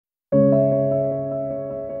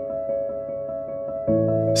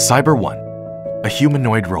CyberOne, a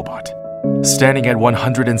humanoid robot, standing at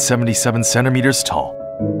 177 centimeters tall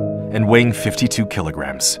and weighing 52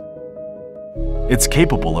 kilograms. It's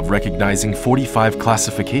capable of recognizing 45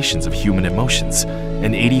 classifications of human emotions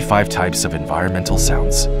and 85 types of environmental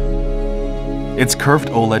sounds. Its curved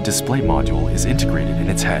OLED display module is integrated in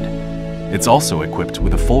its head. It's also equipped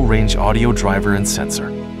with a full-range audio driver and sensor.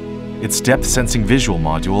 Its depth-sensing visual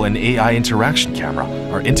module and AI interaction camera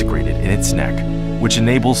are integrated in its neck, which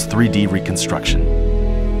enables 3D reconstruction.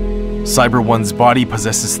 CyberOne's body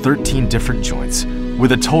possesses 13 different joints,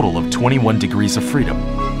 with a total of 21 degrees of freedom.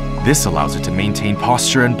 This allows it to maintain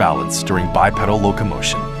posture and balance during bipedal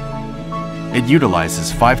locomotion. It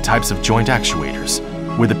utilizes 5 types of joint actuators,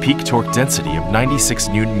 with a peak torque density of 96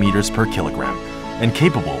 Nm per kilogram and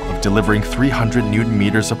capable of delivering 300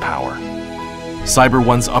 Nm of power.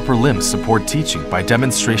 CyberOne's upper limbs support teaching by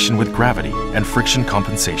demonstration with gravity and friction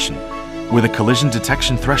compensation, with a collision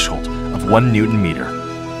detection threshold of 1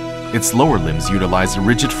 Nm. Its lower limbs utilize a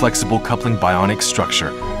rigid flexible coupling bionic structure,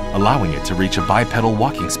 allowing it to reach a bipedal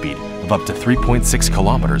walking speed of up to 3.6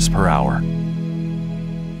 km per hour.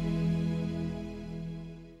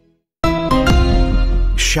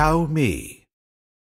 Xiaomi.